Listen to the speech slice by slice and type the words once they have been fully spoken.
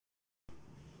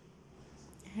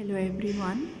Hello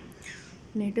everyone.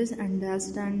 Let us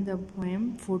understand the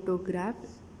poem Photograph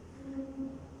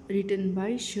written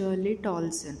by Shirley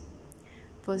Toulson.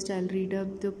 First I'll read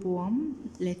up the poem.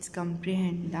 Let's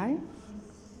comprehend that.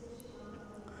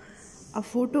 A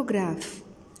photograph.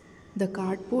 The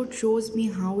cardboard shows me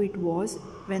how it was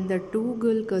when the two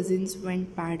girl cousins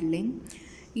went paddling,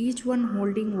 each one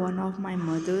holding one of my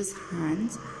mother's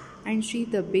hands, and she,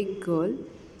 the big girl,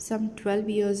 some 12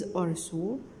 years or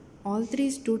so. All three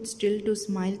stood still to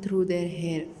smile through their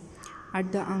hair.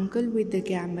 At the uncle with the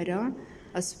camera,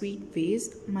 a sweet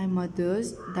face, my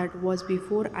mother's, that was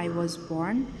before I was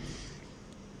born,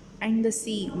 and the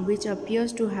sea, which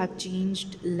appears to have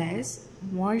changed less,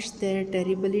 washed their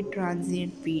terribly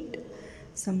transient feet.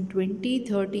 Some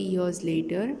 20-30 years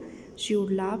later, she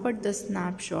would laugh at the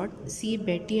snapshot, see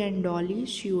Betty and Dolly,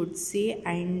 she would say,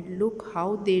 and look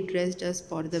how they dressed us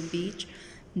for the beach.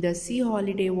 The sea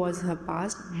holiday was her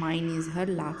past, mine is her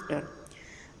laughter.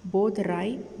 Both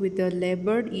wry with the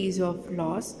labored ease of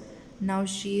loss. Now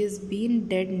she has been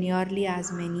dead nearly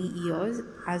as many years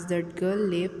as that girl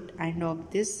lived, and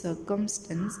of this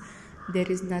circumstance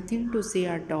there is nothing to say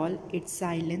at all. Its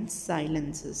silence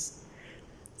silences.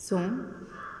 So,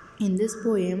 in this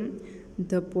poem,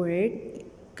 the poet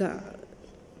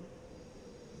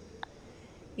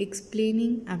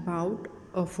explaining about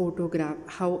a photograph,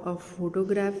 how a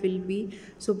photograph will be.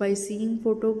 So by seeing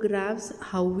photographs,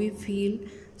 how we feel.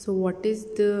 So what is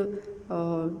the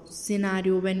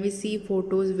scenario when we see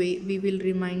photos, we will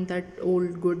remind that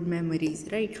old good memories,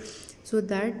 right? So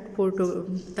that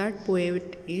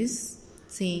poet is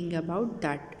saying about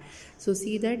that. So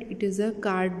see that it is a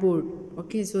cardboard.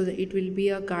 Okay, so it will be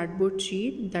a cardboard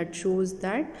sheet that shows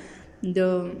that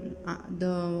the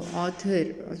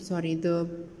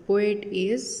poet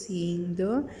is seeing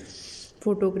the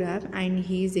photograph, and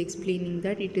he is explaining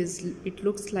that it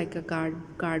looks like a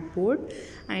cardboard,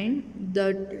 and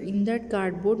in that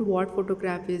cardboard what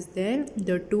photograph is there?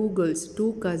 The two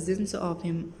cousins of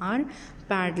him are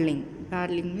paddling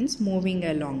means moving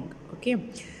along. Okay,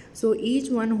 so each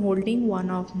one holding one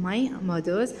of my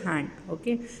mother's hand.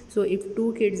 Okay, so if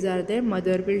two kids are there,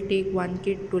 mother will take one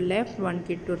kid to left, one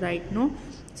kid to right. No,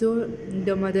 so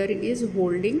the mother is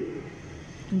holding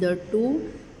the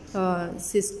two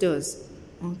sisters.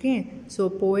 Okay, so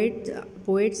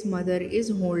poet's mother is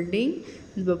holding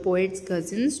the poet's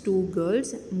cousins, two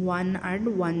girls, one at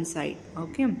one side.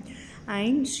 Okay,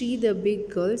 and she, the big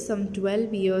girl, some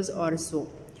 12 years or so.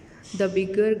 The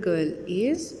bigger girl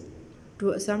is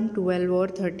some 12 or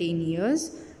 13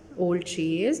 years old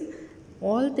she is.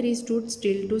 All three stood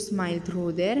still to smile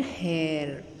through their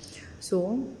hair.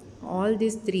 So all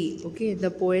these three, okay,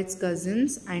 the poet's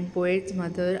cousins and poet's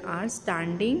mother are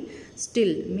standing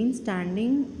still, means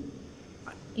standing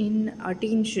in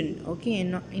attention, okay,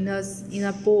 in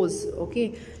a pose,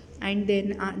 okay, and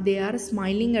then they are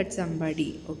smiling at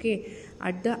somebody, okay,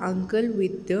 at the uncle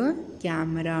with the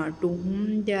camera. To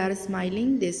whom they are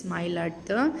smiling? They smile at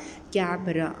the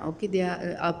camera. Okay, they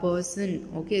are a person.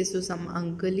 Okay, so some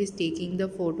uncle is taking the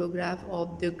photograph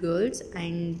of the girls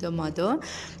and the mother,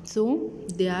 so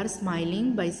they are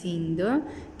smiling by seeing the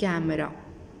camera.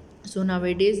 So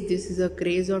nowadays this is a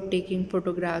craze of taking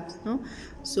photographs, no?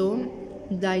 So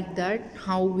like that,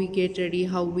 how we get ready,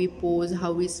 how we pose,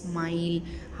 how we smile,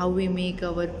 how we make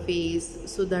our face,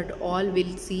 so that all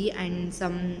will see. And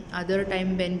some other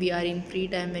time when we are in free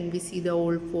time, when we see the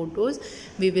old photos,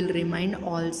 we will remind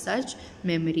all such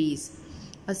memories.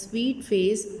 A sweet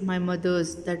face, my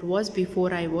mother's, that was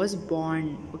before I was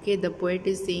born. Okay, the poet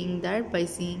is saying that by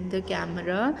seeing the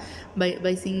camera,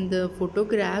 by seeing the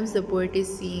photographs, the poet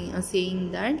is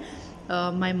saying that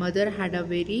my mother had a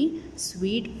very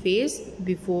sweet face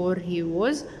before he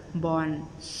was born.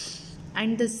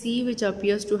 And the sea, which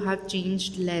appears to have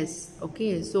changed less.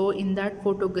 Okay, so in that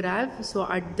photograph, so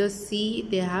at the sea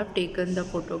they have taken the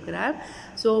photograph.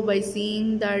 So by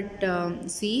seeing that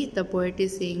sea, the poet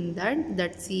is saying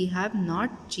that sea have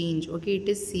not changed. Okay, it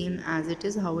is same as it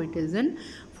is, how it is in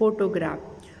photograph.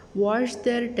 Wash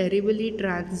their terribly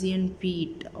transient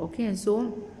feet. Okay,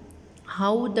 so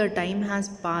how the time has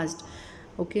passed.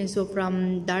 Okay, so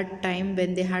from that time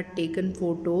when they had taken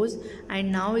photos,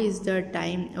 and now is the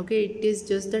time, okay, it is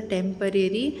just a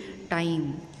temporary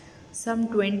time. Some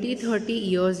 20-30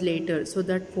 years later, so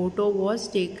that photo was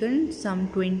taken some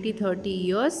 20-30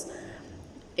 years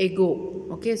ago.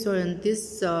 Okay, so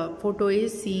this photo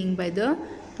is seen by the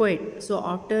poet. So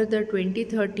after the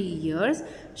 20-30 years,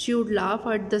 she would laugh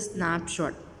at the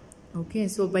snapshot. Okay,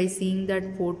 so by seeing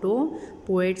that photo,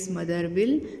 poet's mother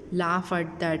will laugh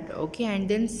at that. Okay, and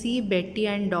then see Betty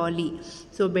and Dolly.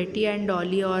 So Betty and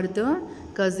Dolly are the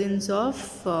cousins of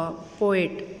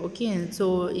poet. Okay,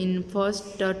 so in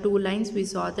first two lines we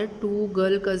saw that two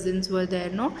girl cousins were there,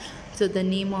 no? So the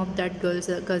name of that girl's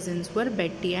cousins were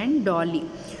Betty and Dolly.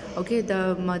 Okay,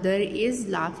 the mother is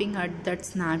laughing at that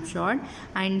snapshot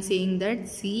and saying that,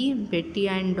 see Betty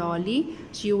and Dolly,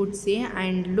 she would say,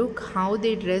 and look how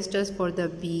they dressed us for the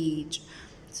beach.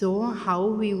 So how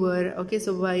we were, okay,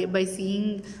 so by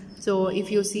seeing, so if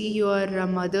you see your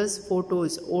mother's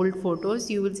photos, old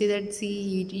photos, you will see that,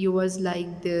 see, you was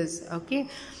like this. Okay,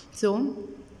 so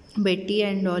Betty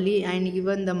and Dolly and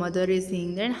even the mother is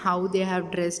saying that how they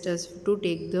have dressed us to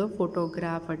take the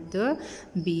photograph at the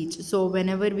beach. So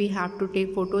whenever we have to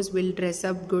take photos, we'll dress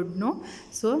up good, no?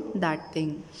 So that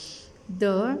thing.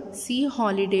 The sea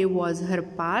holiday was her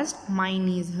past, mine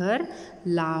is her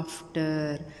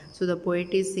laughter. So the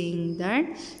poet is saying that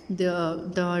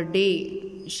the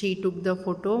day she took the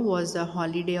photo was the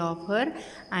holiday of her,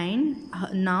 and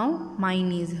now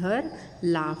mine is her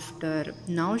laughter.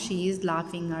 Now she is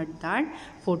laughing at that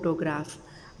photograph.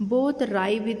 Both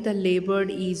rhyme with the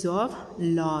labored ease of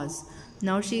loss.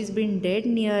 Now she's been dead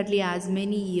nearly as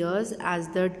many years as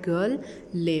that girl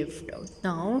lived.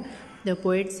 Now the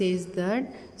poet says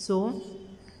that, so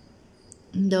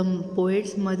the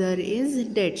poet's mother is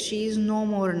dead, she is no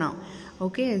more now.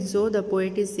 Okay, so the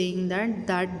poet is saying that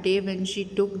that day when she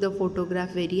took the photograph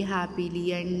very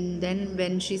happily, and then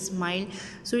when she smiled,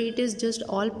 so it is just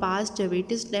all passed away,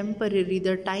 it is temporary,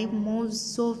 the time moves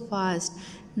so fast.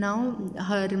 Now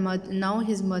now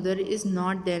his mother is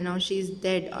not there, now she is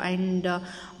dead, and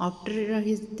after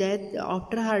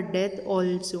her death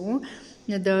also,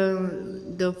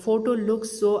 the photo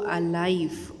looks so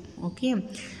alive. Okay,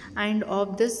 and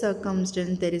of this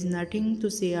circumstance there is nothing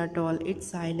to say at all, it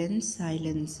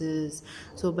silences.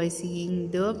 So by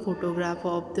seeing the photograph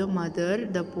of the mother,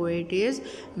 the poet is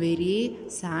very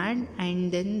sad,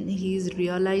 and then he is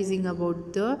realizing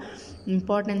about the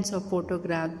importance of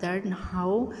photograph, that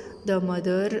how the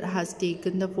mother has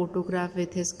taken the photograph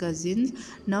with his cousins.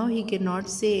 Now he cannot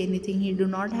say anything, he do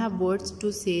not have words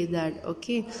to say that.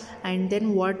 Okay, and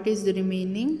then what is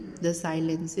remaining? The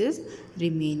silence is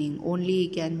remaining, only he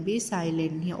can be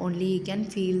silent, only he can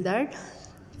feel that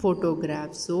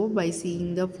photograph. So by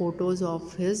seeing the photos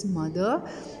of his mother,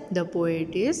 the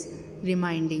poet is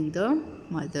reminding the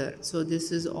mother. So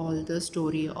this is all the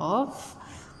story of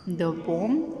the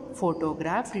poem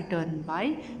Photograph, written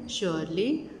by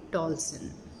Shirley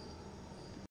Toulson.